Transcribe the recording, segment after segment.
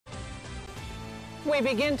We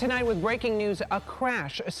begin tonight with breaking news: a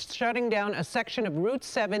crash shutting down a section of Route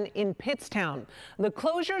 7 in Pittstown. The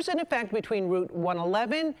closures in effect between Route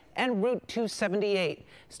 111 and Route 278.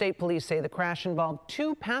 State police say the crash involved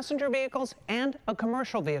 2 passenger vehicles and a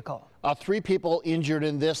commercial vehicle. 3 people injured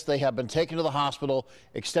in this. They have been taken to the hospital.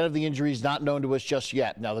 Extent of the injuries not known to us just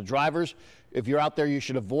yet. Now, the drivers, if you're out there, you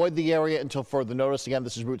should avoid the area until further notice. Again,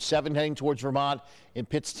 this is Route 7 heading towards Vermont in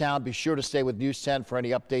Pittstown. Be sure to stay with News 10 for any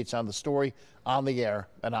updates on the story on the air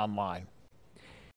and online.